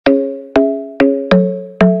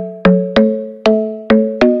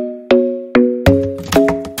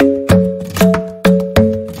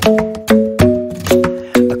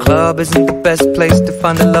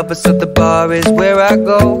lover, so the bar is where I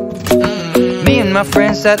go. Me and my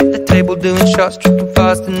friends at the table doing shots, tripping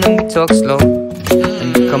fast, and then we talk slow.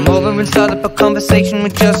 And you come over and start up a conversation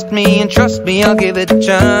with just me, and trust me, I'll give it a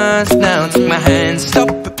chance. Now take my hand, stop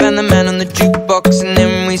it, and the man on the jukebox, and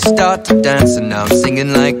then we start to dance. And now I'm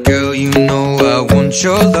singing like, girl, you know I want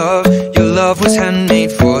your love. Your love was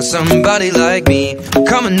handmade for somebody like me.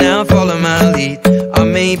 Come on now, follow my lead. I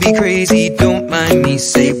may be crazy, don't mind me.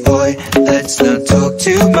 Say, boy, let's not talk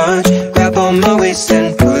too much. Grab on my waist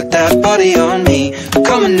and put that body on me.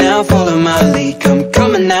 Come on now, follow my lead.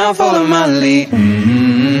 Come on now, follow my lead.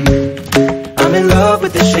 I'm in love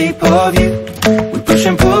with the shape of you. We push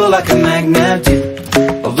and pull like a magnet do.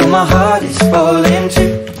 Although my heart is falling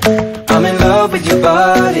too. I'm in love with your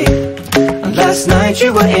body. And last night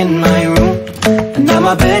you were in my room, and now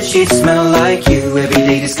my bedsheets smell like you. Every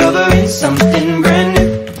day discovering something brand new.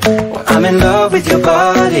 Well, I'm in love with your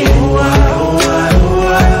body.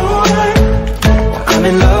 I'm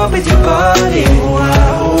in love with your body.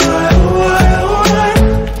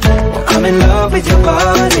 I'm in love with your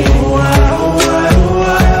body.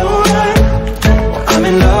 I'm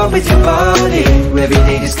in love with your body. Every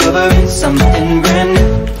day discovering something brand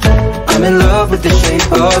new. I'm in love with the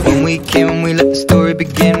shape of you. When we came, we let the story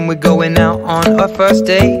begin. We're going out on our first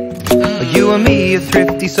date. You and me are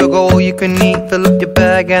thrifty, so go all you can eat. Fill up your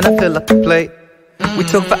bag and I fill up the plate. We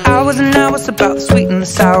talk for hours and hours about the sweet and the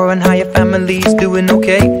sour, and how your family's doing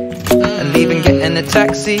okay. And leaving, getting a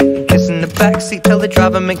taxi, kissing the backseat, tell the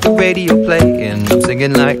driver make the radio play. And I'm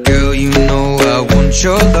singing like, girl, you know I want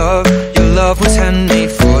your love. Your love was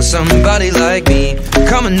handmade for somebody like me.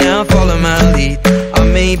 Come on now, follow my lead. I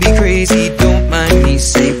may be crazy, don't mind me.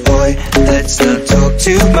 Say, boy, let's not talk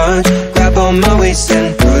too much. Grab on my waist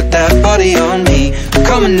and put that body on me.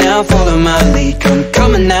 Come on now, follow my lead.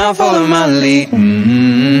 Come on now, follow my lead.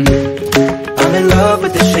 I'm in love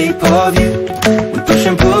with the shape of you. We push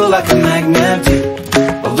and pull like a magnet do.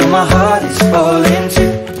 Although my heart is falling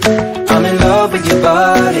too. I'm in love with your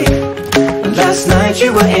body. Last night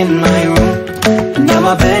you were in my room, and now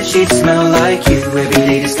my bedsheets smell like you. Every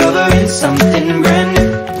day discovering something brand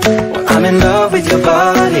new. Well, I'm in love with your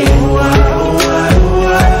body.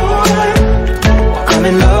 I'm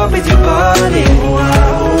in love with your body.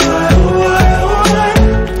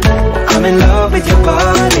 I'm in love with your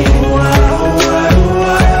body.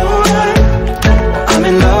 I'm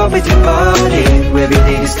in love with your body. Every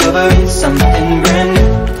day discovering something brand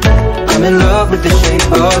new. I'm in love with the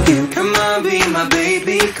shape of you. Come on, be my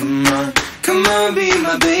baby, come on. Come on, be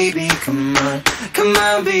my baby, come on. Come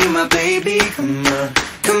on, be my baby, come on.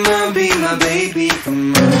 Come on, be my baby,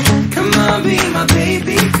 come on. Come on, be my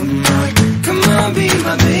baby, come on. Come on, be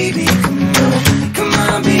my baby, come on. Come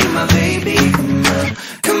on, be my baby, come on.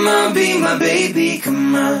 Come on, be my baby,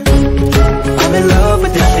 come on. I'm in love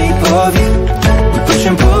with the shape of you. We push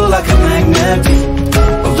and pull like a magnet do.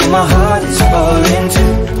 Although my heart is falling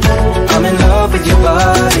too. I'm in love with your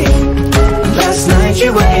body. Last night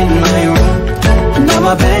you were in my room, and now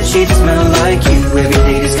my bedsheets smell like you. Every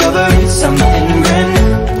day discovering something brand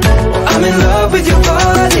new. Well, I'm in love with your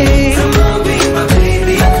body. Come on, be my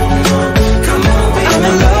baby, come on. Come on, be I'm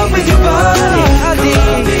in love with your body. Come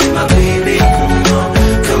on, be my baby, come on.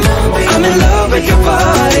 Come on, be I'm in love with your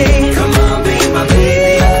body. Come on, be my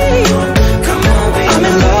baby, come on. Come on, be I'm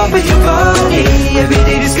in love with your body. Every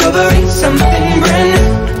day discovering something brand new.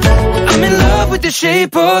 I'm in love with the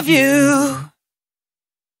shape of you.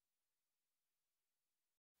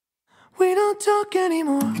 We don't talk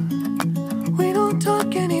anymore. We don't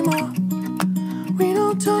talk anymore. We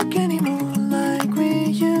don't talk anymore like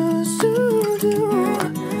we used to do.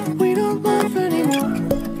 We don't laugh anymore.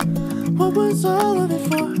 What was all of it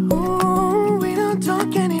for? Ooh, we don't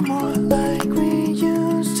talk anymore like we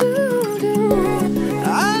used to do.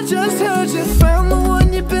 I just heard you found the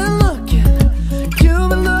one you've been looking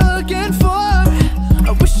for.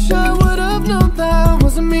 I wish I would have known that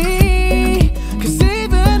wasn't me. 'Cause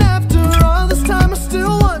even after all this time I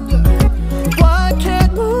still wonder why I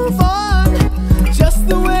can't move on just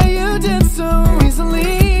the way you did so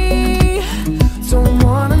easily. Don't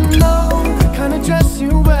wanna know the kind of dress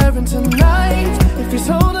you're wearing tonight, if he's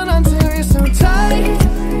holding on to you so tight,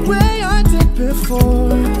 the way I did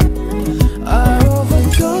before. I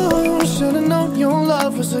overdosed, should've known your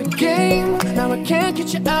love was a game. Now I can't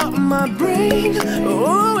get you out of my brain.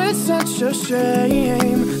 Oh, it's such a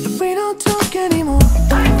shame that we don't talk anymore.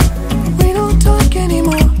 We don't talk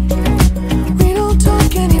anymore. We don't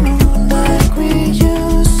talk anymore like we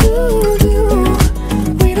used to do.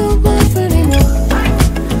 We don't laugh anymore.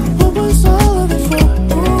 What was all of it for?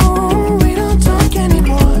 Ooh, we don't talk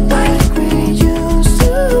anymore like we used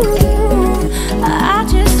to do. I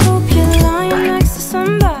just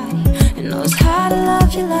knows how to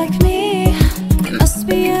love you like me. There must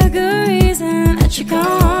be a good reason that you're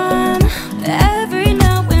gone. Every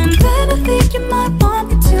now and then I think you might want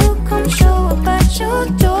me to come show up at your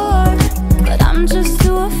door, but I'm just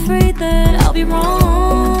too afraid that I'll be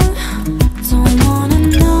wrong. Don't wanna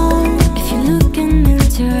know if you're looking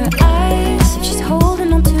into her eyes, if she's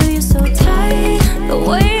holding on to you so tight, the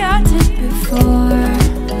way I did before.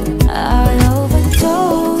 I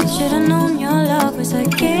overdosed, should've known your love was a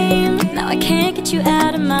game. Now I can't get you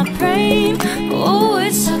out of my brain. Oh,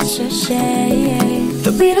 it's such a shame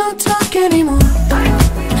that we don't talk anymore.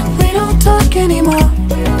 We don't talk anymore.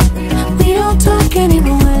 We don't talk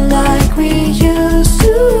anymore like we used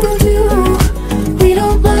to do. We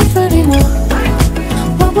don't laugh anymore.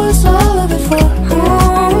 What was all of it for?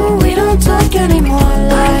 Oh, we don't talk anymore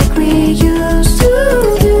like we used to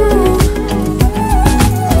do.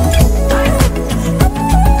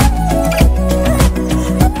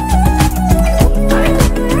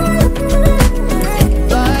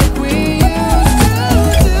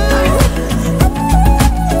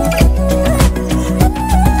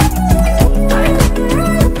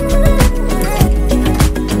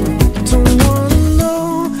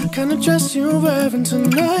 Dress you're wearing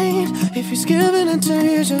tonight, if he's giving it to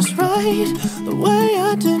you just right, the way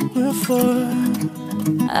I did before.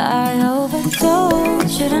 I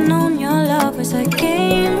overdosed, should've known your love was a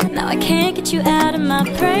game. Now I can't get you out of my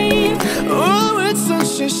brain. Oh, it's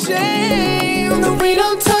such a shame that we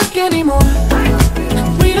don't talk anymore.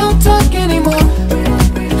 We don't talk anymore.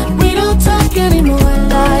 We don't talk anymore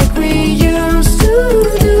like we used to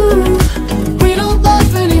do. We don't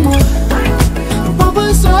laugh anymore. What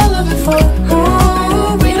was all of it for?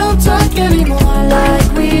 Oh, we don't talk anymore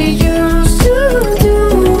like we used to do.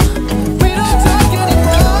 We don't talk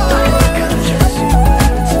anymore.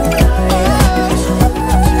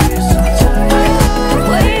 The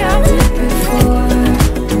way I did before.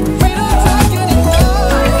 We don't talk anymore.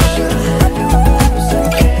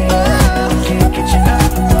 Can't get you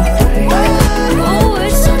out of my way. Oh,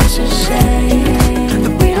 it's such a shame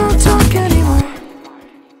that we don't talk anymore.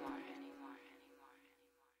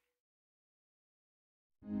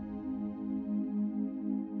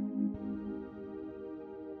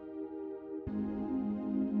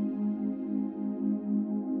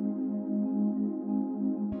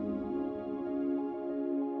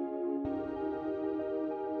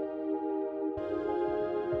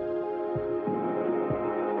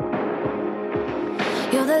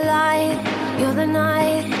 You're the light, you're the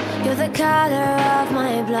night, you're the color of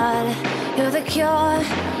my blood. You're the cure,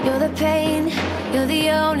 you're the pain, you're the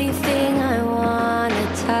only thing I wanna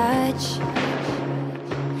touch.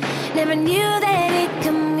 Never knew that it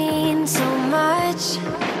could mean so much,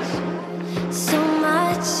 so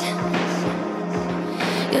much.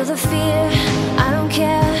 You're the fear, I don't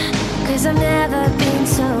care, 'cause I've never been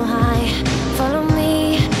so high. Follow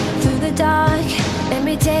me through the dark, let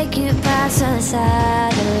me take you past the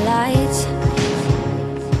satellites.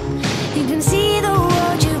 You can see the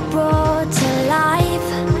world you brought to life,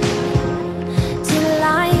 to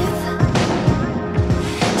life.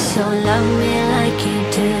 So love me like you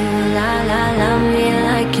do, la la, love me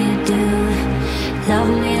like you do.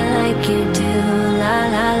 Love me like you do, la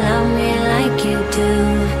la, love me like you do.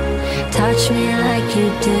 Touch me like you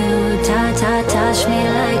do, ta ta, touch me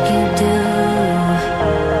like you do.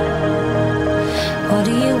 What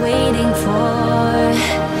are you waiting for?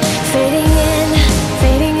 Fading in,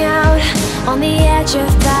 fading out, on the edge of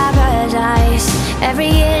paradise.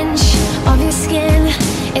 Every inch of your skin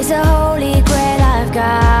is a holy grail I've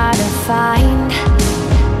gotta find.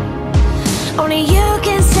 Only you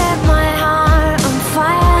can set my heart on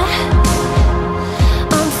fire,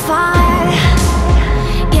 on fire.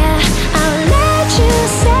 Yeah, I'll let you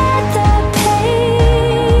set the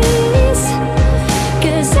pace,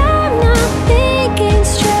 'cause I'm not thinking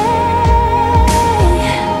straight.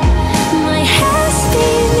 My head's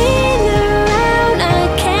spinning around, I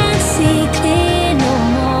can't see clear no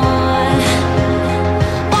more.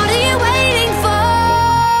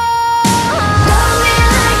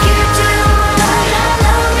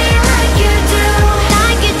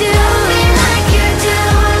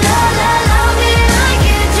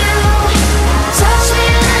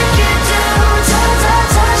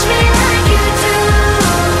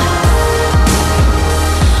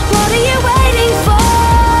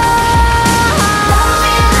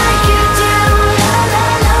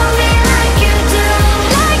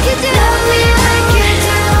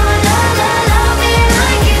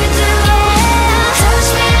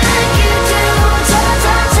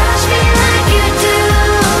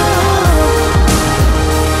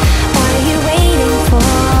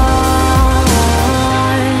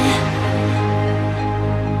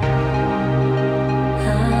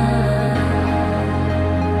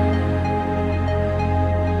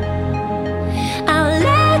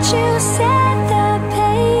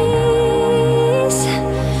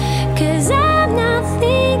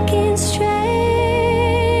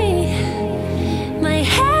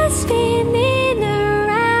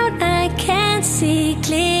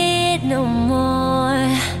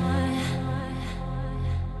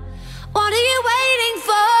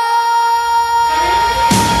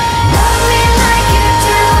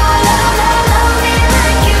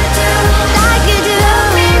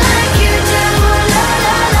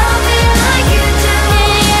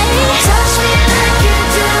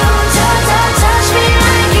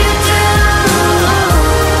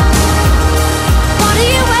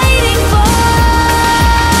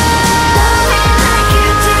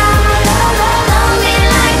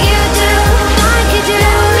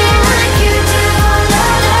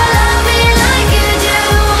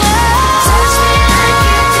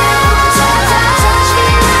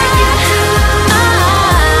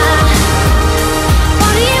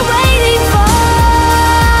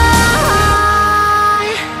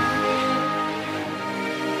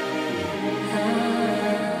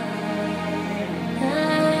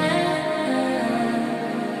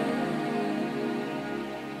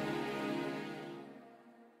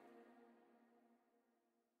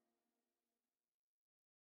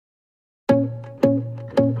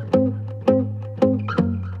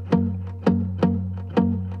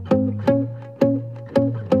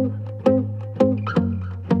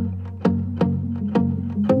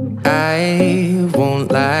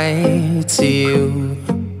 lie to you.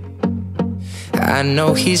 I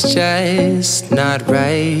know he's just not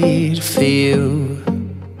right for you.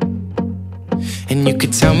 And you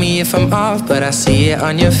could tell me if I'm off, but I see it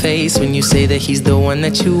on your face when you say that he's the one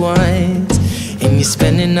that you want. And you're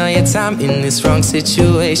spending all your time in this wrong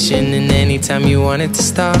situation, and anytime you want it to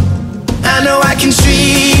stop. I know I can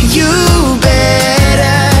treat you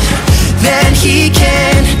better than he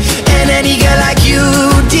can, and any girl like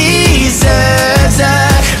you deserves a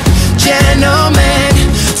gentleman.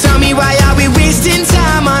 Tell me, why are we wasting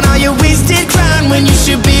time on all your wasted crown when you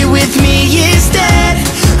should be with me instead?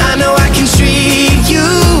 I know I can treat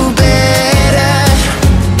you better,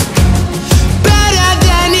 better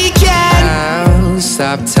than he can. I'll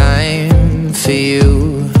stop time for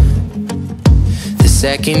you the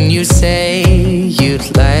second you say you'd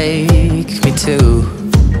like me to.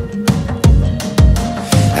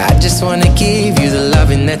 I just wanna give you the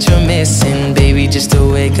loving that you're missing, baby. Just to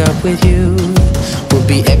wake up with you will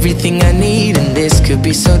be everything I need, and this could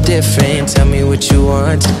be so different. Tell me what you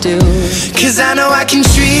want to do, 'cause I know I can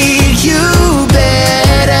treat you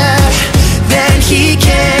better than he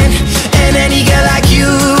can, and any girl like you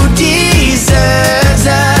deserves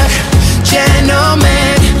a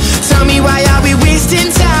gentleman. Tell me, why are we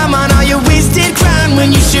wasting time on all your wasted crown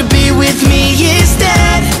when you should be with me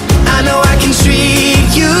instead? I know I can treat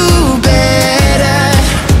you better,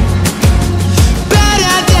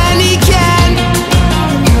 better than he can,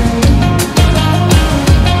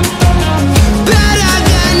 better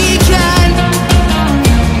than he can.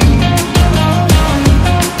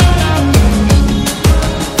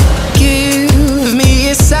 Give me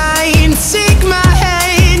a sign, take my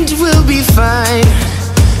hand, we'll be fine.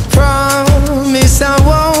 Promise I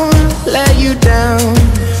won't let you down.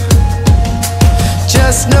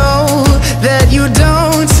 Just know that you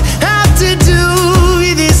don't have to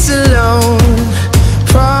do this alone.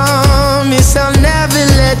 Promise I'll never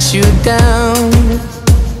let you down,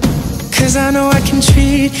 'cause I know I can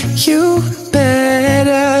treat you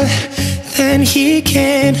better than he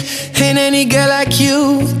can, and any girl like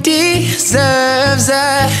you deserves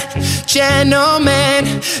a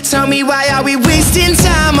gentleman. Tell me, why are we wasting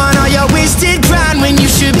time on all your wasted grind when you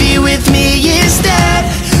should be with me instead?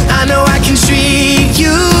 I know I can treat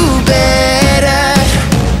you better.